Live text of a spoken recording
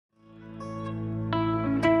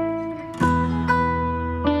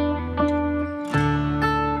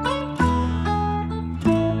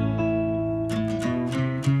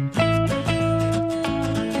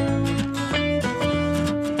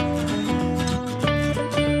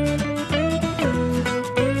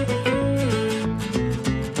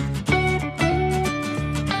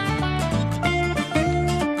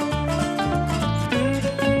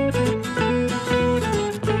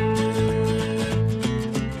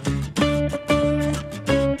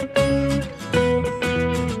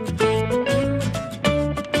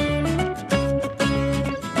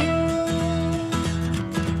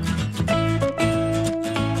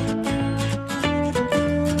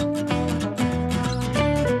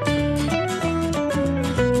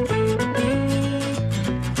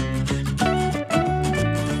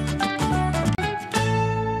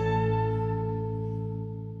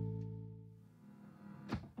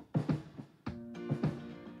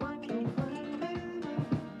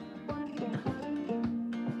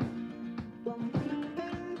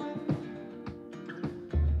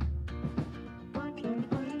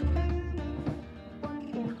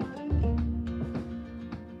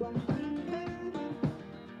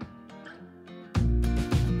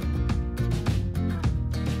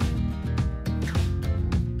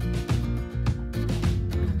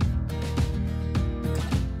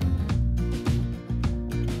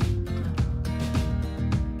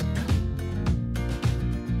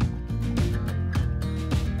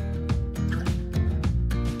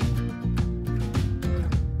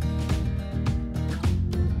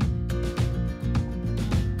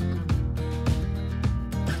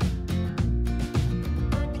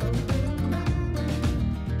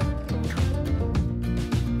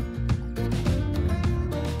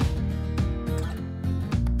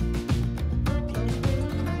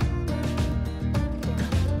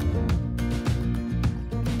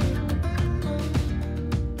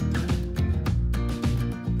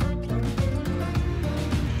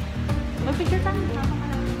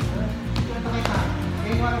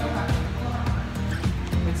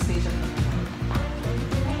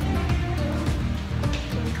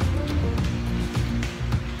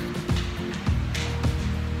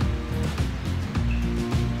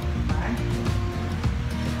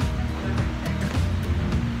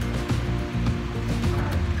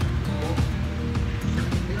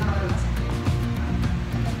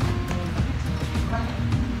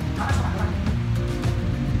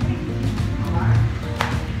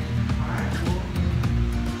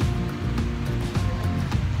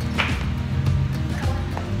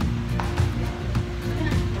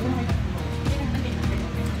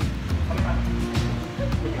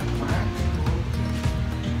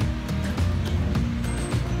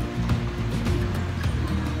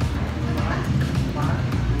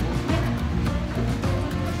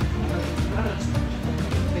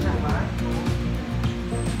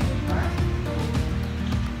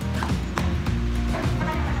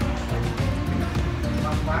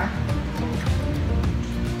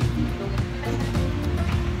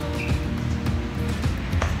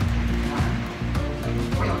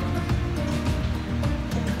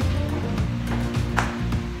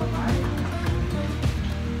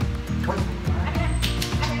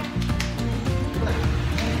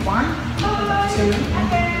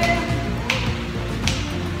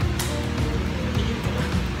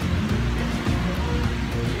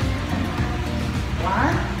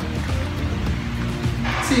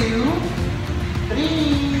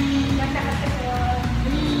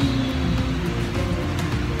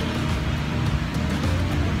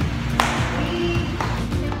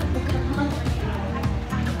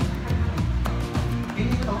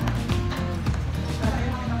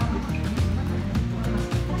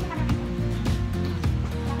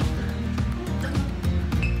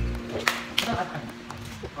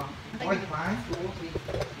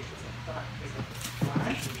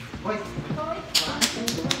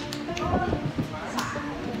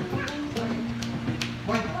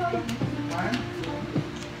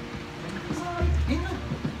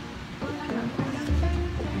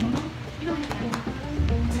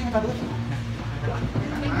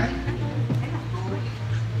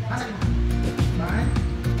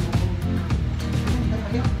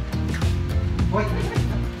Hoy!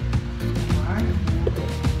 Ay.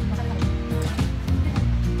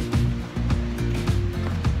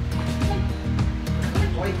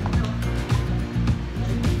 Hoy!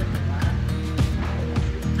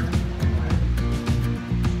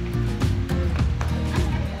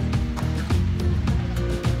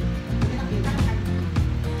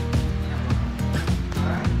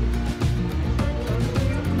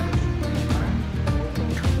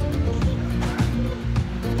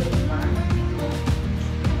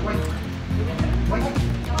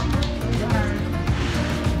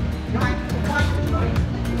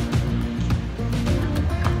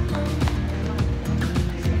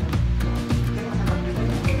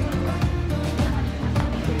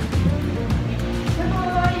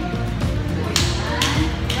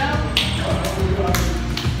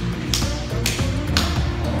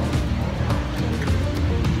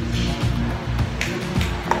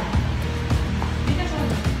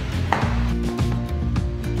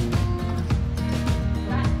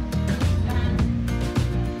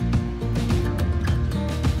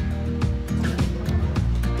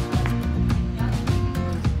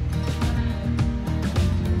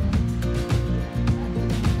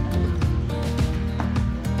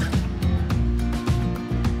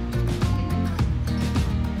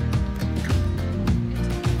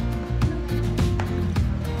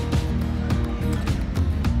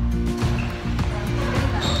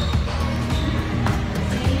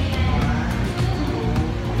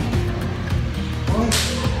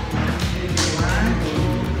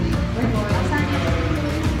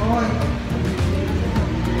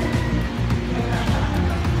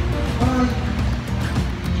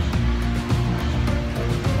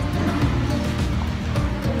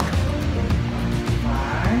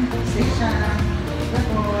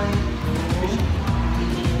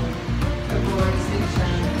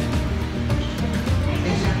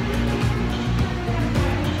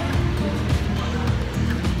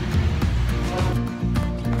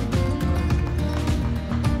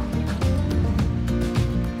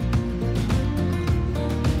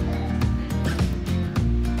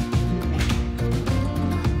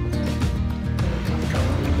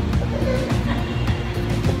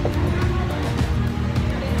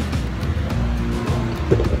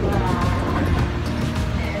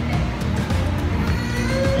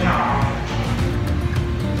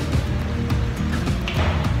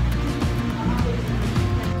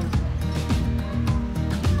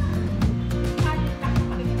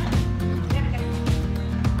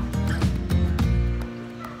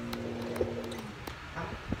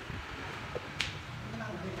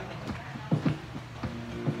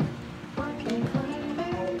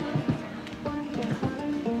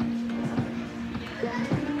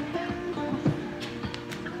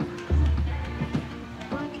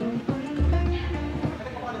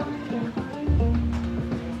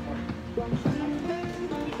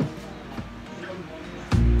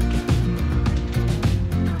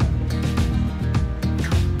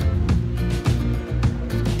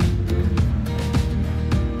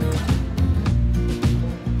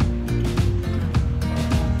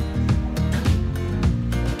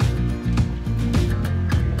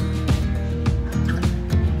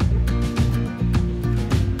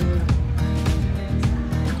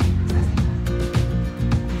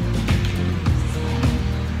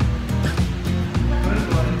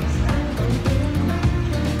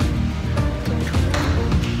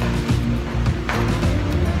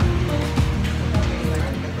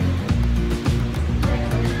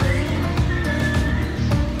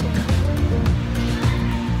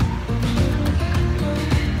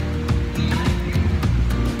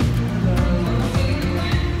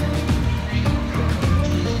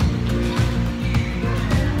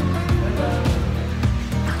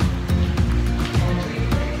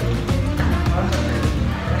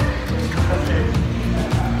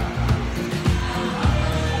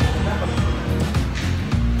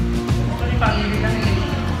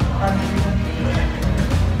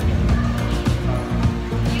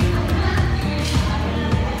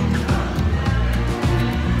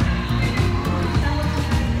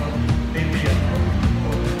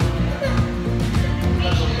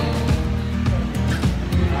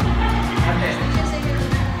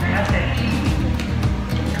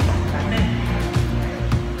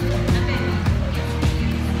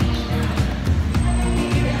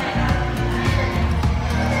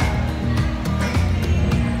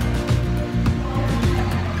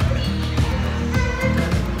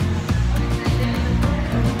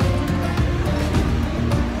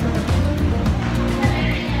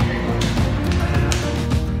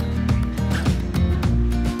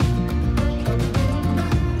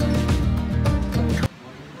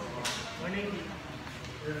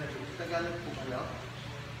 kayo?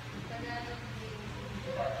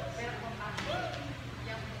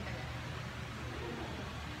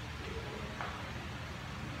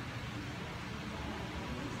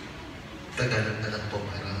 Tagalog na lang po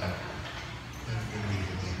para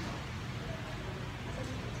naintindihan niya.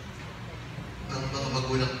 Ang mga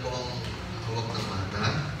magulang po ang hawak ng bata.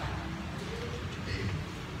 Okay.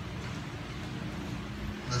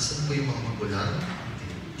 Nasaan po yung mga magulang?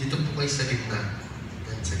 Dito po kayo sa gitna.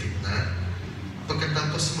 Yan, sa gitna.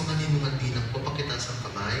 Pagkatapos mga ninong at ninang po, pakitaas ang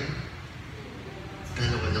kamay.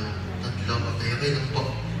 Dalawa lang, tatlo, okay lang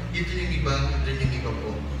po. Dito yung iba, dito yung iba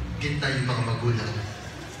po. Gitna yung mga magulang.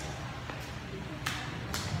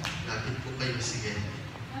 Lapit po kayo, sige.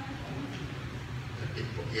 Lapit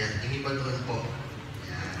po. Yan, yung iba doon po.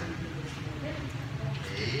 Yan.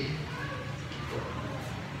 Okay.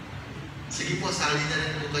 Sige po, sali na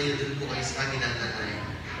rin po kayo. Doon po kayo sa akin nanay.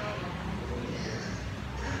 Yan.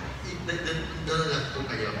 Doon lang po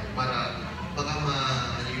kayo. Para baka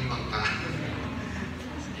ano yung bangka.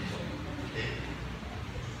 Sige po. Okay.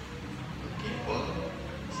 Okay po.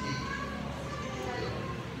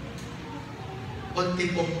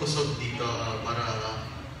 Konti pong kusog dito para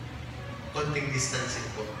konting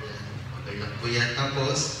distancing po. Yan. Okay lang po yan.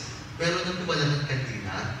 Tapos, meron na po ba lahat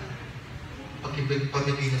kandila?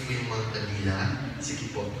 Pamigay na po yung mga kandila.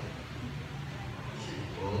 Sige po. Sige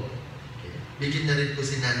po. Okay. Bigyan na rin po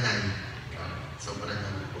si nanay. Sobra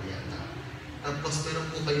naman po yata. Tapos, meron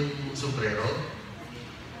po kayong sombrero.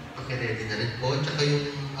 Paki-ready na rin po. Tsaka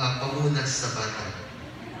yung pamunas sa bata.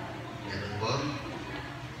 Meron po.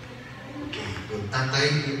 Okay, good.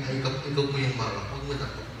 Tatay, ikaw po yung mama. Huwag mo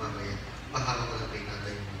na po, mamaya. Pakaka ko lang kay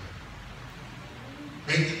tatay mo.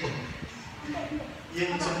 Ay, hindi po.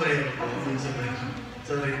 Yung sombrero po. Yung sombrero.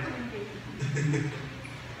 Sorry.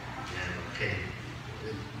 Yan, okay.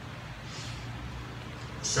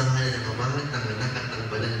 Sa ngalan ng Ama, ng Anak at ng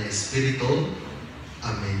Banal na Espiritu.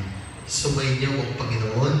 Amen. Sumainyo ang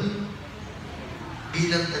Panginoon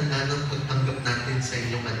bilang tanda ng pagtanggap natin sa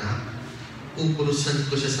inyong anak.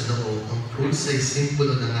 Pupurusan ko siya sa noo. Ang krus ay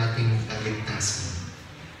simbolo ng ating kaligtasan.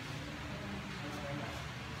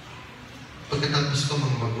 Pagkatapos ko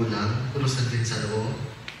mga magulang, purusan din sa noo.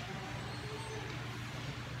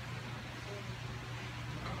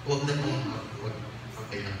 Huwag na po.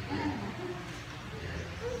 Okay lang po yan.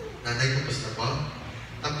 Nanay, tapos na po.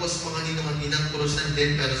 Tapos mga ninong at ninang, purusan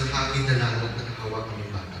din, pero sa hangin na lang, huwag na nakahawak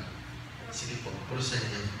ng bata. Sige po, purusan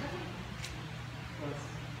niya.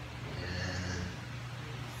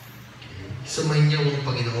 Sumainyo ang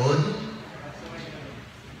Panginoon.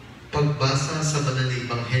 Pagbasa sa Banal na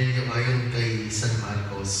Ebanghelyo ayon kay San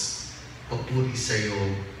Marcos. Papuri sa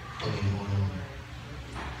iyo, Panginoon.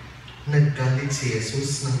 Naggalit si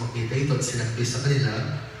Jesus nang makita ito at sinabi sa kanila,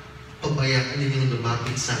 pabayaan ninyong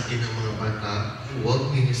lumapit sa akin ang mga bata,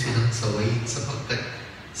 huwag ninyo silang sawayin sapagkat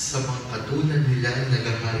sa mga katulad nila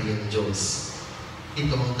naghahari ang Diyos.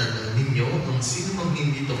 Ito ang tandaan ninyo, ang sino mang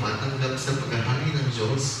hindi tumatanggap sa paghahari ng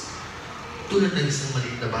Diyos, tulad ng isang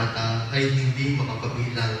maliit na bata ay hindi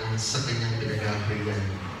makapabilang sa kanyang pinag-aharian.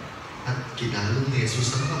 At kinalong ni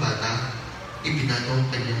Jesus ang mga bata, ibinato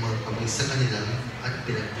ang kanyang mga kamay sa kanila at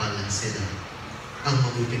pinagpala sila. Ang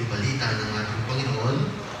mabuting balita ng ating Panginoon,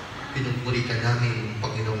 pinupuri ka namin,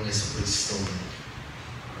 Panginoong Jesucristo.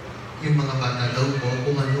 Yung mga bata daw po,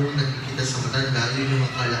 kung ano nakikita sa matanda, yun yung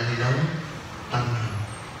akala nilang tama.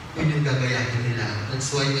 Yun yung gagayahin nila.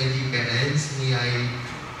 That's why my dear parents, may I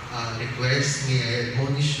request, may I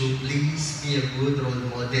admonish you, please be a good role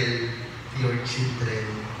model to your children.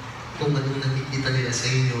 Kung ano nakikita nila sa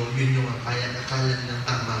inyo, yun yung akala nilang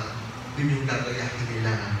tama, yun yung gagayahin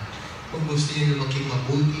nila. Kung gusto nyo maging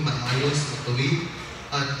mabuti, maayos, matuwid,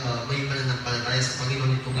 at may pananampalataya sa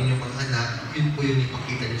Panginoon itong inyong mga anak, yun po yung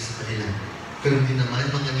ipakita nyo sa kanila. Pero hindi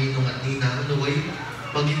naman, mga ninong at ninang, naway,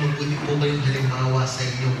 maging mabuti po kayong halimbawa sa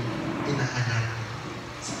inyong inaanak.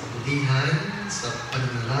 Sa kabutihan, sa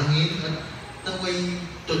pananalangin, at naway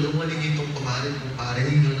tulungan ninyo itong kumpare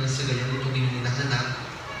ninyo na sa gayon itong inyong inaanak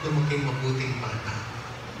na maging mabuting bata.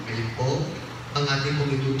 Ngayon po, ang ating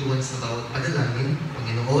pong itutuwan sa bawat panalangin,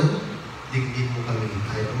 Panginoon, digdig mo kami.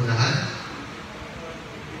 Ayaw mo lahat?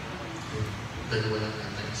 Dalawa lang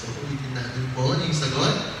natin. So, ulitin natin po yung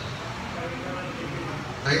sagot.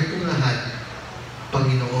 Tayo pong lahat,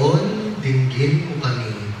 Panginoon, dinggin mo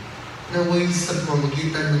kami. Naway sa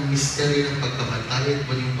pamamagitan ng misteryo ng pagkamatay at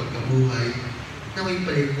muling pagkabuhay, naway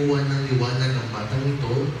palikuan ng liwanag ng batang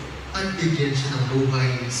ito at bigyan siya ng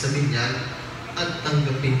buhay sa binyag at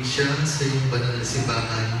tanggapin siya sa iyong banal na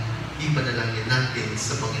simbahan. Ipanalangin natin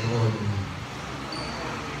sa Panginoon.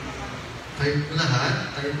 Type mo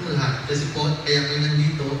lahat. Kasi po, kaya kayo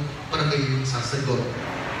nandito para kayo yung sasagot.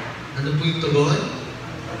 Ano po yung tugon?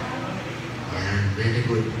 Yan, very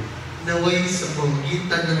good. Naway sa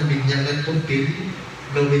pamagitan ng binyag at pupil,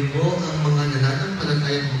 gawin mo ang mga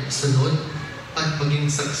nananampalatayang sunod at maging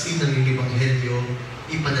saksi ng iyong Ebanghelyo,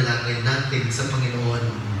 ipanalangin natin sa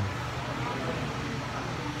Panginoon.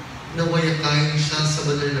 Naway akayin siya sa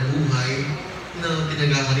banal na buhay na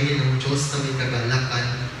pinag-aharian ng Diyos na may kagalakan,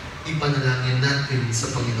 ipanalangin natin sa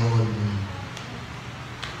Panginoon.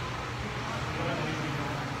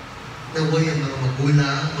 Naway ang mga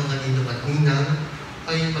magulang, mga ninong at ninang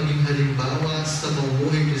ay maging halimbawa sa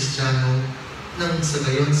pamumuhay Kristiyano nang sa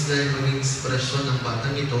gayon sila ay maging inspirasyon ng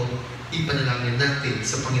batang ito, ipanalangin natin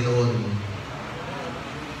sa Panginoon.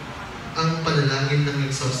 Ang panalangin ng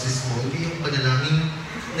exorcismo ay yung panalangin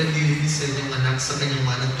naglilinis sa inyong anak sa kanyang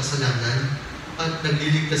manang kasalanan at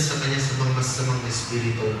nagliligtas sa kanya sa mga masamang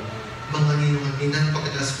espiritu. Mga ninong at ninang,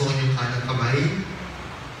 pakitaas po kanyang kanang kamay,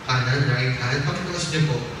 kanan, right hand, pakitaas niyo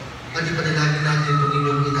po. At ipanalangin natin itong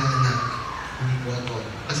inyong inaanak. Hindi po ako.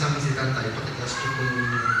 Kasama si tatay, pakitaas niyo po yung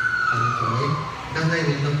inyong kanang kamay. Nanay,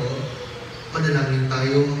 huwag na po. Manalangin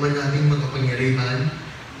tayo, manaming makapangyarihan.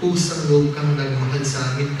 Pusang loob kang nagmahal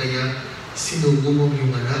sa amin, kaya sinugo mo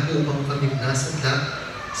yung anak upang kami nasadla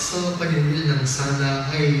sa paninil ng sala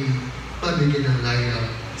ay pabigyan ng laya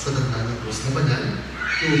sa tanda ng krus na banal.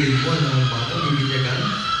 Tuwin mo na ang batang bibinyagan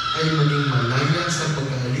ay maging malaya sa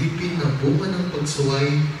pag-aalipin na bunga ng pagsuway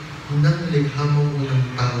ng likhamong unang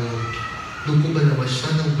tao. Nagkubalawas siya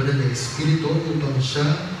ng banal na espiritu upang siya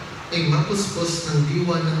ay mapuspos ng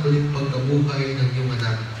diwa ng muling pagkabuhay ng iyong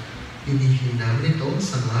anak. Hinihiling namin ito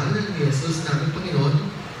sa ngalan ni Jesus namin Panginoon,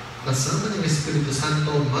 kasama ng Espiritu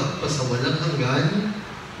Santo magpasawalang hanggan.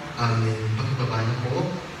 Amen. Pakibaba na po.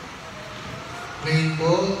 Ngayon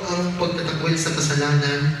po, ang pagtatakwil sa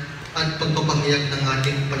kasalanan at pagpapahayag ng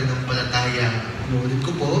ating pananampalataya. Ulit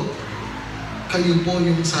ko po, kayo po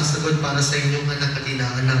yung sasagot para sa inyong anak at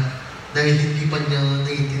inaanak. Dahil hindi pa niya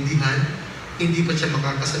naiintindihan, hindi pa siya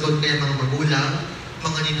makakasagot, kaya mga magulang,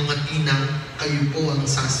 mga ninong at inang, kayo po ang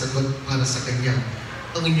sasagot para sa kanya.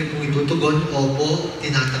 Ang inyo pong itutugon, opo,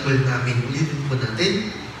 tinatakwil namin. Ulitin po natin.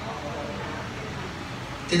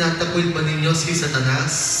 Tinatakwil ba ninyo si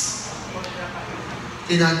Satanas?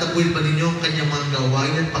 Tinatakwil ba ninyo ang kanyang mga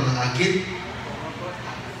gawain at pang-aakit?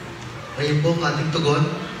 Ayun po ang ating tugon,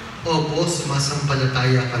 opo,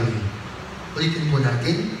 sumasampalataya kami. Ulitin po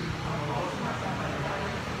natin.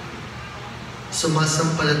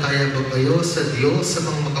 Sumasampalataya ba kayo sa Diyos, sa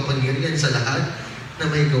mga makapangyarihan sa lahat na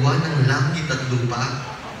may gawa ng langit at lupa?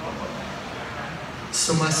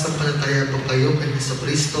 Sumasampalataya ba kayo kay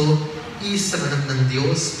Jesucristo, isang anak ng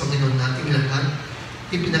Diyos, Panginoon nating lahat,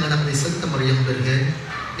 ipinanganak ni Santa Mariang Birhen,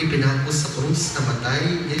 ipinapos sa krus,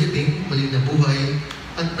 namatay, nilibing, muling nabuhay,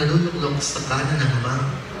 at nanunulog sa kanan ng Ama?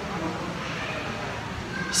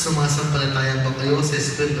 Sumasampalataya ba kayo sa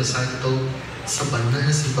Espiritu Santo, sa banal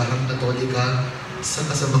na simbahang Katolika, sa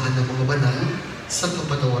kasamahan ng mga banal, sa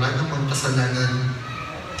kapatawaran ng mga kasalanan,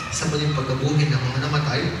 sa muling pagkabuhay ng mga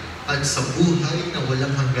namatay, at sa buhay na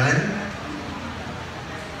walang hanggan?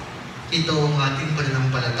 Ito ang ating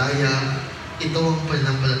pananampalataya. Ito ang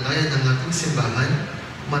pananampalataya ng ating simbahan.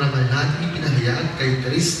 Marangal natin ipinahayag kay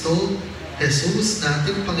Kristo, Jesus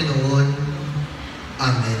nating Panginoon.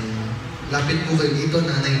 Amen. Lapit po kayo dito,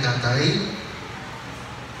 nanay, tatay.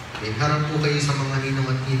 Okay, harap po kayo sa mga ninong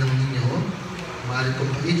at ninang ninyo. Maaari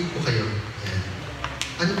kong pailit po kayo. Yan.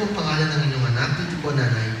 Ano pong pangalan ng inyong anak? Dito po,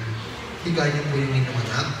 nanay. Higayin niyo po yung inyong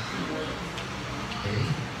anak. Okay.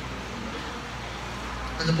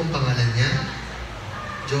 Ano pong pangalan niya?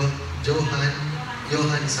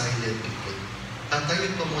 Johann Cyleb. Okay.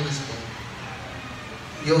 Tatayin po muna sa po.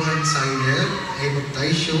 Johann Cyleb, I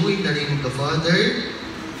baptize you in the name of the Father,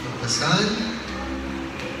 of the Son.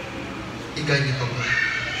 Higayin niyo po po.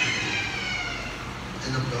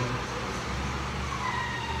 Ano po?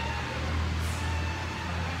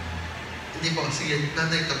 Hindi po. Sige,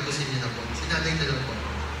 nanay, tapusin niyo na po. Si nanay na lang po.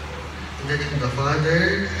 In the name of the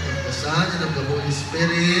Father, of the Son, and of the Holy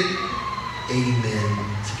Spirit. Amen.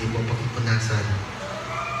 Sige po, pakipunasan.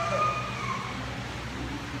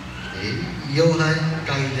 Okay. Johann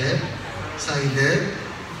Cyleb,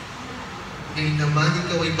 ngayon naman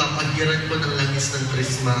ikaw ay papahiran ko ng langis ng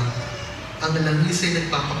krisma. Ang langis ay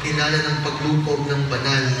nagpapakilala ng paglukob ng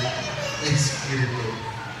banal na Espiritu.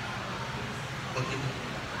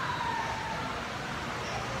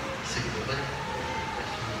 Sige po ba?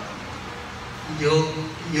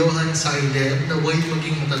 Johann Cyleb, naway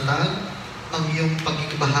maging matatag ang iyong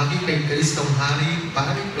pagkikibahagi kay Kristong Hari,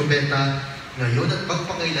 Pari, Propeta, ngayon at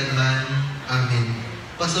pagpakailanman. Amen.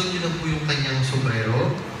 Pasokin niyo na po yung kanyang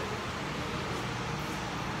sombrero.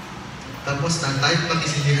 Tapos tatay,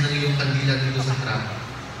 pakisindihan ng iyong kandila dito sa harap.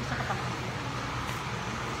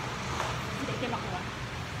 Hindi, di makuha.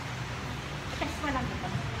 Test mo lang dito.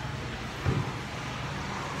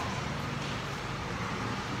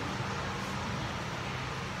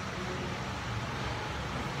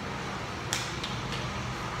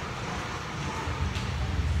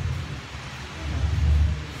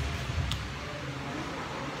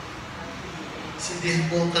 Sindihan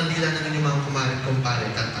po ang kandila ng inyong mga kumpare,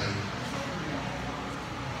 tatay.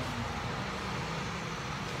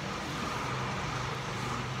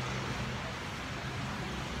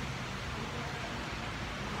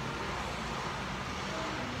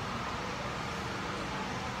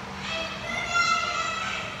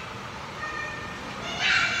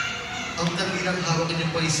 Ang kandilang hawak niyo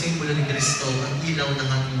po ay simbolo ni Kristo, ang ilaw ng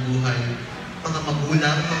ating buhay. Mga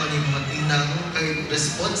magulang, mga ninang, kahit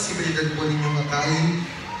responsibilidad po ninyong makain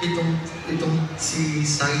itong si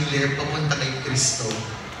Cyleb papunta kay Kristo.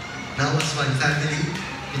 Now as one family,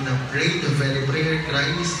 we now pray the very prayer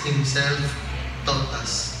Christ Himself taught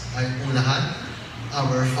us. Ay pong lahat,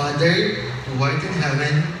 Our Father, who art in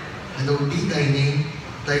heaven, hallowed be Thy name.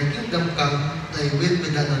 Thy kingdom come, Thy will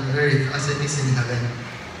be done on earth as it is in heaven.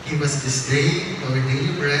 Give us this day our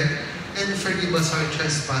daily bread, and forgive us our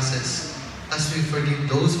trespasses, as we forgive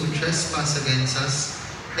those who trespass against us.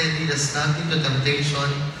 And lead us not into temptation,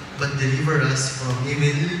 but deliver us from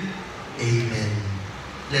evil. Amen.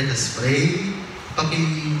 Let us pray.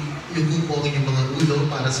 Pakiyuko po ang inyong mga ulo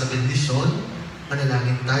para sa bendisyon.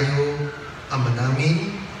 Manalangin tayo, Ama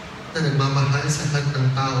namin, na nagmamahal sa lahat ng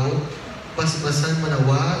tao. Basbasan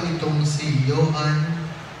manawa itong si Johann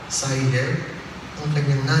Cyleb, ang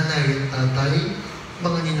kanyang nanay at tatay,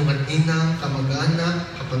 mga ninong at ninang,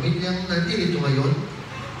 kamag-anak, kapamilyang nandito ngayon,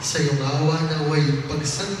 sa iyong awa na way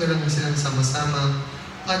pagsanggalang silang sama-sama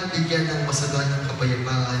at bigyan ng masaganang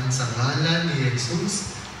kapayapaan sa ngalan ni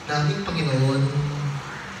Jesus, naming Panginoon.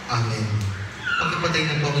 Amen. Pakipatay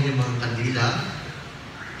na po ang inyong mga kandila.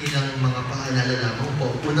 Ilang mga paalala lamang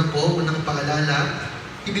po. Unang paalala,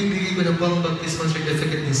 ibibigay ko na po ang baptismal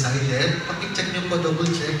certificate ni Cyleb. Pakicheck niyo po, double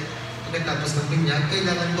check. Pagkatapos ng binyag,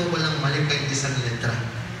 kailangan po walang mali kahit isang letra.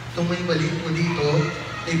 Kung may mali po dito,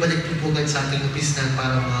 ay balik niyo po sa ating opisna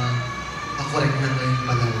para ma-correct na ngayong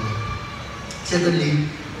paalala. Secondly,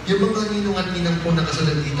 yung mga ninong at ninang po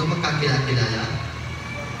nakasulat dito, magkakilala.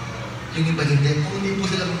 Yung iba hindi. Kung hindi po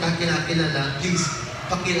sila magkakilala, please,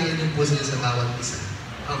 pakilala niyo po sila sa bawat isa.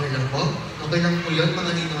 Okay lang po? Okay lang po yun,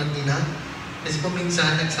 mga ninong at ninang. Kasi po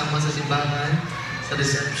minsan, nagsama sa simbahan, sa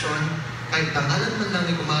reception, kahit tangalan man lang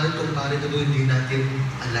ni kumpare na doon, hindi natin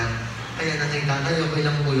alam. Kaya nangyay okay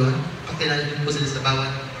lang po yun. Pakilala niyo po sila sa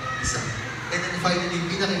bawat isa. And then finally,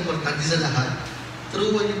 pinaka-importante sa lahat,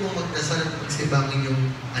 turuan niyo po magdasal at magsibangin yung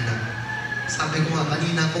anak. Sabi ko nga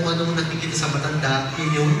kanina, kung anong nakikita sa matanda,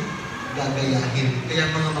 yun yung gagayahin.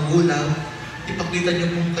 Kaya mga magulang, ipakita niyo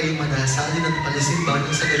kung kayo manasalin at palisimba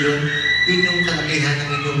nang sa gayon, yun yung kalakihan ng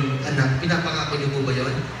inyong anak. Pinapakako niyo po ba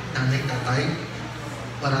yun? Nanay, tatay?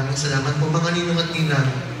 Maraming salamat po mga ninong at ninang.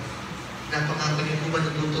 Napakako niyo po ba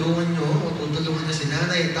na tuturuan niyo o tutulungan niyo si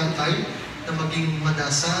nanay at tatay na maging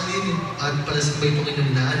manasalin at palisimba itong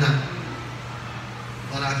inyong anak?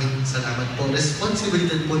 Maraming salamat po.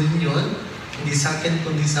 Responsibilidad po din yun, hindi sa akin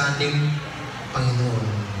kundi sa ating Panginoon.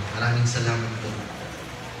 Maraming salamat po.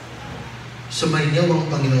 Sumainyo ang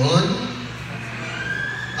Panginoon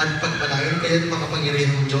at pagpalain kayo ng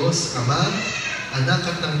makapangyarihang Diyos, Ama, Anak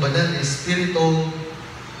at ng Banal na Espiritu.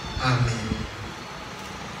 Amen.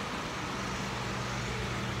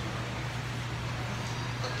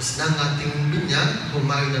 Tapos na ang ating binyag,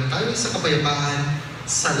 humayo na tayo sa kapayapaan.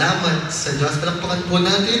 Salamat sa Diyos. Palakpakan po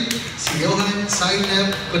natin si Johann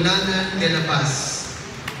Cyleb de la Paz.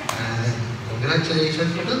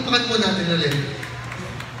 Congratulations. Palakpakan po natin ulit.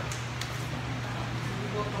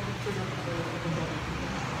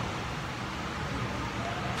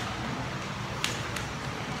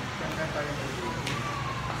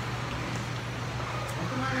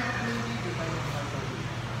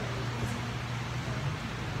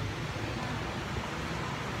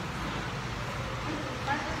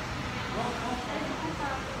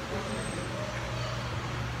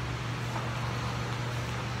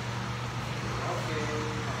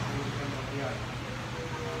 Okay.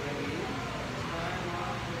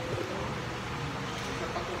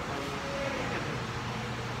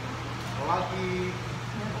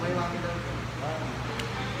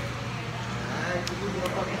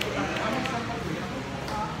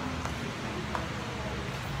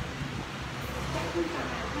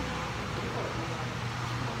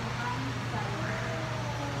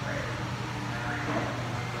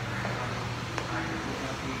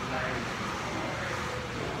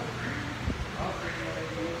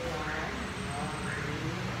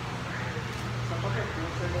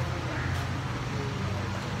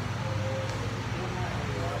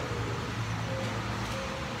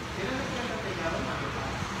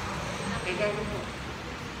 Ay, gawin mo.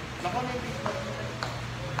 Nako na yung pizza.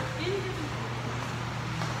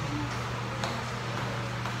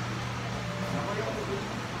 Nako yung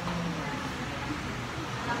pizza.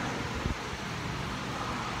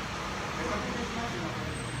 Ay, pag-pizza natin ako.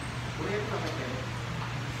 Ulit na kayo.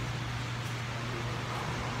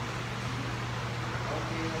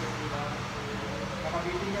 Okay, diba?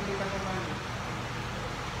 Nakabili niya kita naman.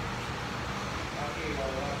 Okay,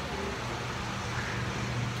 bawa.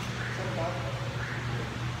 Sarap.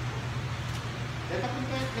 Dito kung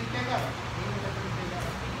kayo, kaya ka. Hindi mo kung kaya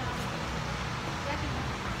ka.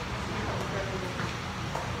 Dito kung kaya ka.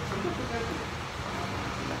 Sundot kung kaya ka.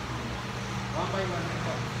 One by one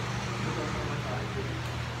ito. Dito kung kaya ka. Okay,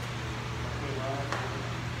 one.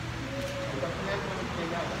 Dito kung kaya ka. Dito kung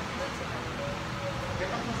kaya ka.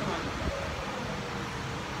 Dito kung kaya ka.